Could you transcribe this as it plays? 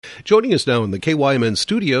Joining us now in the KYMN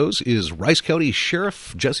studios is Rice County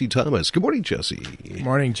Sheriff Jesse Thomas. Good morning, Jesse. Good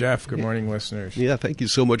morning, Jeff. Good morning, listeners. Yeah, thank you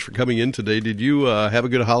so much for coming in today. Did you have a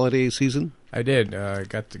good holiday season? I did.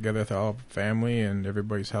 Got together with all family, and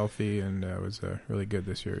everybody's healthy, and it was really good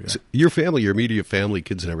this year. Yeah. So your family, your immediate family,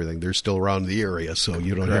 kids and everything, they're still around the area, so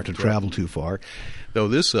you don't have to travel too far. Though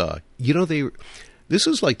this, this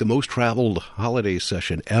is like the most traveled holiday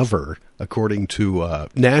session ever, according to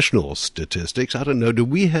national statistics. I don't know.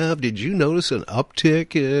 Did you notice an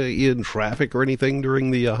uptick in traffic or anything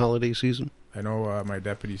during the holiday season? I know my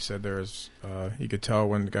deputy said there was, you could tell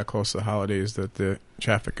when it got close to the holidays that the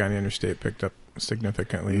traffic on the interstate picked up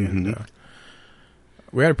significantly. Mm-hmm. And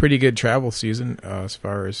we had a pretty good travel season as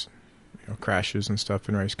far as crashes and stuff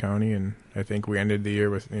in Rice County. And I think we ended the year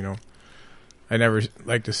with, I never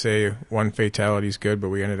like to say one fatality is good, but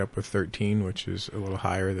we ended up with 13, which is a little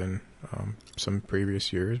higher than some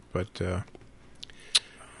previous years. But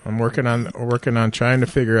I'm working on trying to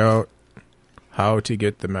figure out how to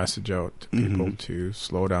get the message out to people to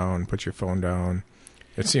slow down, put your phone down.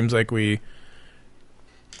 It seems like we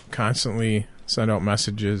constantly send out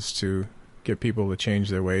messages to get people to change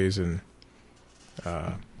their ways, and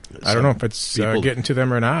I don't know if it's getting to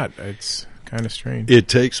them or not. It's kind of strange. It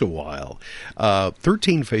takes a while.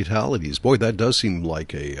 13 fatalities. Boy, that does seem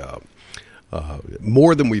like a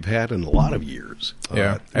more than we've had in a lot of years.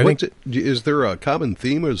 Yeah, is there a common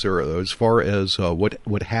theme? Is there, as far as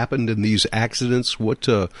what happened in these accidents? What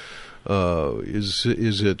is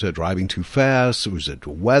it? Driving too fast? Was it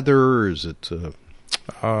weather? Is it?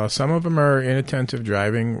 Some of them are inattentive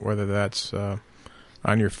driving, whether that's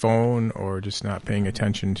on your phone or just not paying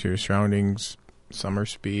attention to your surroundings. Some are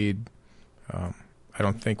speed. I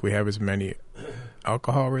don't think we have as many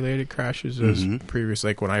alcohol-related crashes as previous.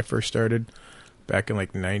 Like when I first started back in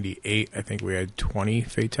like 98, I think we had 20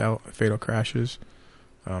 fatal crashes.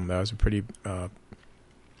 That was a pretty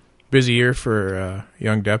busy year for a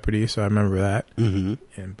young deputy, so I remember that.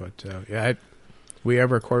 Mm-hmm. We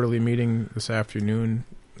have our quarterly meeting this afternoon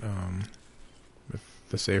with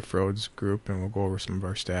the Safe Roads group, and we'll go over some of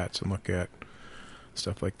our stats and look at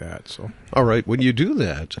stuff like that. So, all right, when you do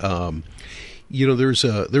that, there's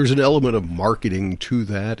an element of marketing to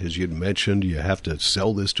that. As you'd mentioned, you have to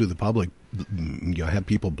sell this to the public. You have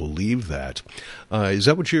people believe that. Is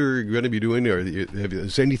that what you're going to be doing? Or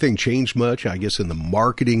has anything changed much, I guess, in the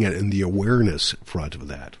marketing and in the awareness front of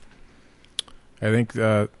that? I think,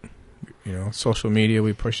 social media,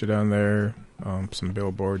 we push it on there. Some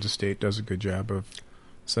billboards, the state does a good job of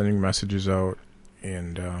sending messages out.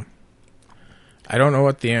 And I don't know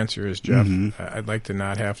what the answer is, Jeff. I'd like to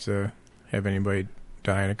not have to have anybody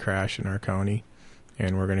die in a crash in our county,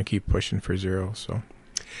 and we're going to keep pushing for zero. So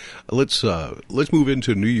let's move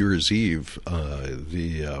into New Year's Eve.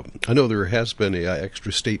 I know there has been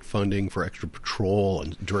extra state funding for extra patrol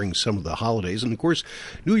and during some of the holidays, and of course,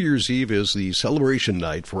 New Year's Eve is the celebration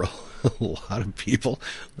night for a lot of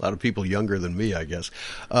people younger than me, I guess.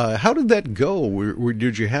 How did that go?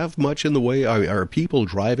 Did you have much in the way? Are people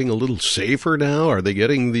driving a little safer now? Are they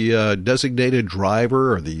getting the designated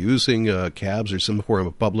driver? Are they using cabs or some form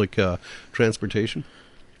of public transportation?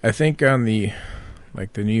 I think on the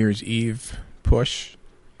New Year's Eve push,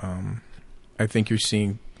 I think you're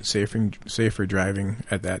seeing safer driving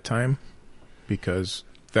at that time, because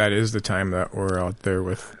that is the time that we're out there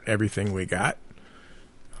with everything we got.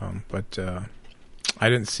 But I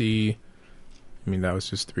didn't see. I mean, that was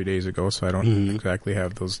just 3 days ago, so I don't exactly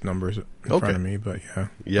have those numbers in front of me. But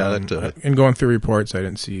yeah. And going through reports, I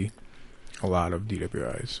didn't see a lot of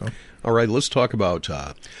DWIs. So, all right, let's talk about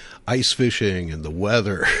ice fishing and the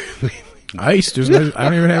weather. Ice? I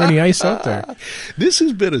don't even have any ice out there. This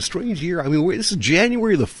has been a strange year. I mean, this is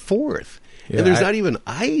January the 4th. Yeah, and there's not even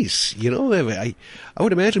ice. I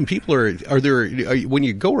would imagine people are when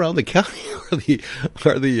you go around the county,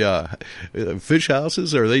 are the fish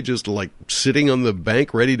houses, are they just like sitting on the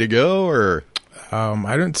bank ready to go, or?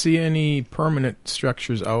 I don't see any permanent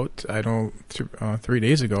structures out. I don't. 3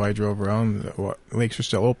 days ago, I drove around. The lakes are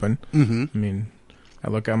still open. Mm-hmm. I mean, I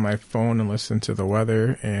look on my phone and listen to the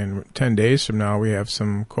weather, and 10 days from now, we have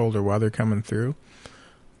some colder weather coming through.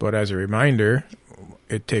 But as a reminder,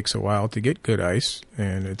 it takes a while to get good ice,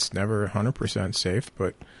 and it's never 100% safe.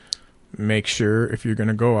 But make sure if you're going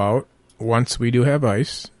to go out, once we do have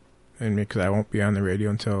ice, and because I won't be on the radio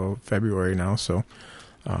until February now, so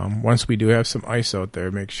once we do have some ice out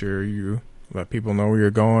there, make sure you let people know where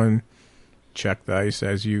you're going. Check the ice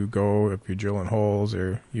as you go, if you're drilling holes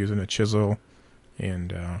or using a chisel,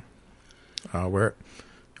 and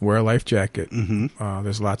wear a life jacket. Mm-hmm.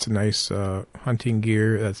 There's lots of nice hunting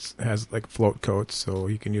gear that has like float coats, so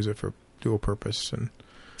you can use it for dual purpose. And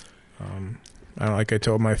Like I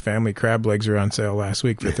told my family, crab legs are on sale last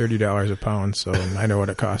week for $30 a pound, so I know what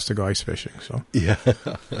it costs to go ice fishing. So yeah,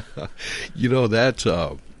 that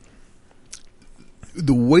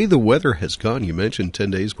the way the weather has gone. You mentioned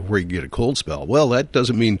 10 days before you get a cold spell. Well, that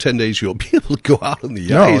doesn't mean 10 days you'll be able to go out on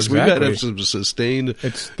the ice. Exactly. We've got to have some sustained.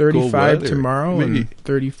 It's 35 tomorrow Maybe. and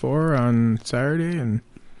 34 on Saturday, and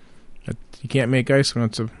you can't make ice when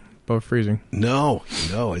it's above freezing. No,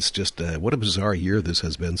 it's just what a bizarre year this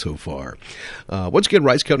has been so far. Once again,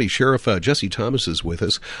 Rice County Sheriff Jesse Thomas is with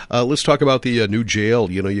us. Let's talk about the new jail.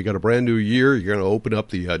 You got a brand new year. You're going to open up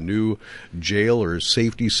the new jail or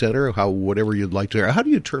safety center, whatever you'd like to. How do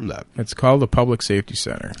you term that? It's called the Public Safety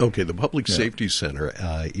Center. Okay, the Public Safety Center.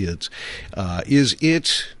 Is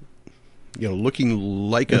it looking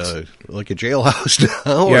like a jailhouse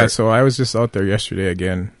now? Yeah, so I was just out there yesterday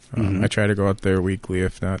again. I try to go out there weekly,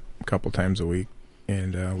 if not a couple times a week.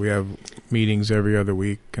 And we have meetings every other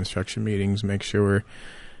week, construction meetings, make sure we're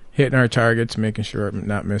hitting our targets, making sure I'm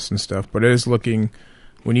not missing stuff. But it is looking,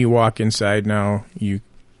 when you walk inside now,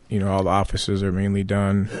 all the offices are mainly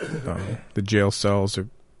done. The jail cells are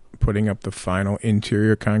putting up the final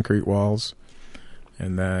interior concrete walls.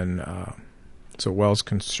 And then, so Wells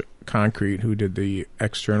Concrete, who did the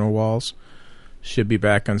external walls, should be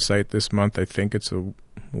back on site this month. I think it's a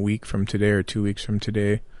week from today or 2 weeks from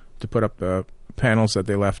today to put up the panels that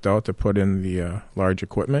they left out to put in the large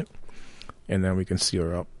equipment, and then we can seal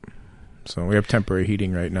her up. So we have temporary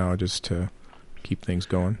heating right now just to keep things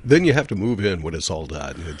going. Then you have to move in when it's all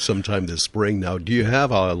done. It's sometime this spring. Now, do you have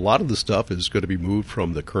a lot of the stuff is going to be moved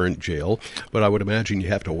from the current jail, but I would imagine you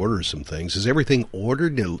have to order some things. Is everything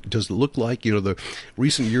ordered? Does it look like, the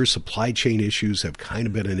recent years supply chain issues have kind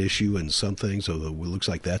of been an issue in some things, although it looks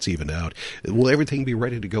like that's even out. Will everything be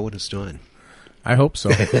ready to go when it's done? I hope so.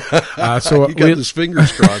 So you got his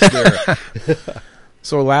fingers crossed there.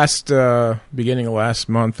 So beginning of last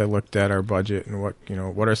month, I looked at our budget and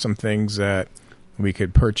what are some things that we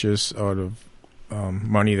could purchase out of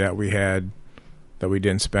money that we had that we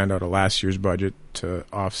didn't spend out of last year's budget to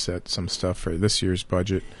offset some stuff for this year's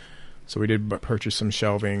budget. So we did purchase some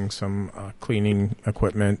shelving, some cleaning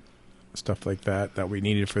equipment, stuff like that we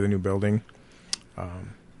needed for the new building.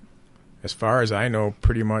 As far as I know,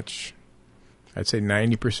 pretty much, I'd say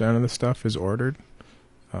 90% of the stuff is ordered.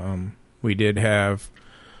 We did have,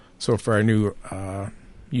 so for our new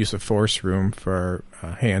use of force room for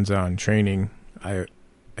hands-on training, I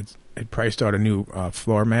priced out a new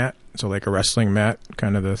floor mat, so like a wrestling mat,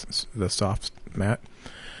 kind of the soft mat.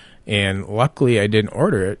 And luckily, I didn't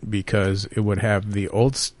order it because it would have the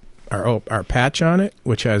our patch on it,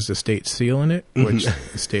 which has the state seal in it, which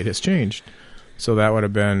the state has changed. So that would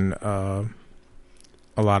have been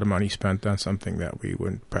a lot of money spent on something that we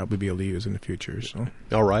wouldn't probably be able to use in the future. So,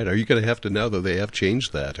 all right, are you going to have to, now that they have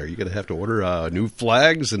changed that, are you going to have to order new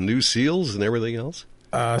flags and new seals and everything else?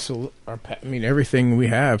 So everything we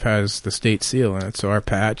have has the state seal in it. So our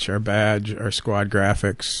patch, our badge, our squad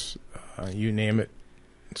graphics, you name it.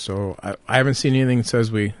 So I haven't seen anything that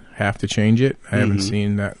says we have to change it. I haven't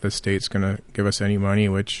seen that the state's going to give us any money,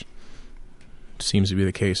 which seems to be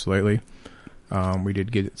the case lately. We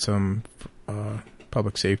did get some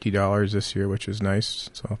public safety dollars this year, which is nice.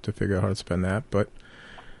 So I'll have to figure out how to spend that. But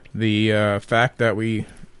the fact that we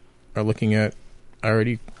are looking at, I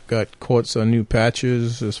already got quotes on new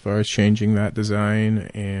patches as far as changing that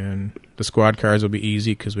design, and the squad cars will be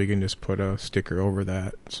easy because we can just put a sticker over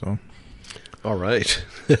that. So, all right,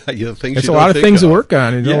 it's a lot of things to work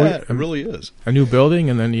on. It really is a new building,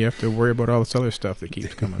 and then you have to worry about all this other stuff that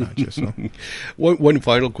keeps coming at you. So, one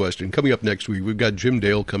final question coming up next week. We've got Jim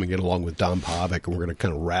Dale coming in along with Don Pavic, and we're going to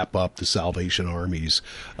kind of wrap up the Salvation Army's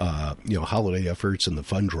holiday efforts and the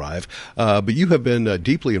fund drive. But you have been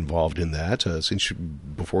deeply involved in that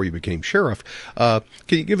before you became sheriff. Can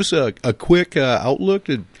you give us a quick outlook?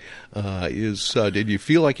 Did you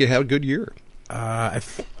feel like you had a good year?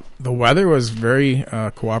 The weather was very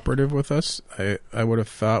cooperative with us. I would have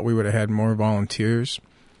thought we would have had more volunteers,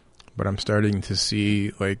 but I'm starting to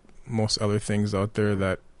see, like most other things out there,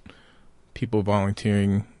 that people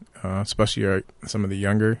volunteering, especially some of the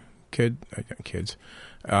younger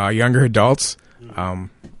younger adults,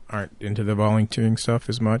 aren't into the volunteering stuff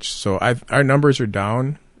as much. So our numbers are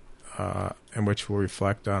down, and which will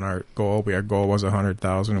reflect on our goal. Our goal was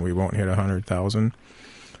 100,000, and we won't hit 100,000.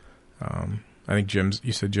 I think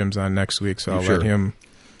you said Jim's on next week, so I'll let him.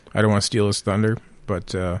 I don't want to steal his thunder,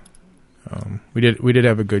 but we did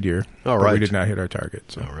have a good year. All right. We did not hit our target.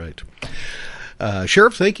 So. All right.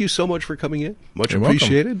 Sheriff, thank you so much for coming in. Much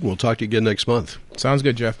appreciated. Welcome. We'll talk to you again next month. Sounds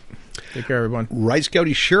good, Jeff. Take care, everyone. Rice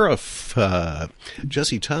County Sheriff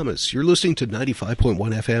Jesse Thomas. You're listening to 95.1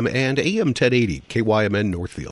 FM and AM 1080 KYMN Northfield.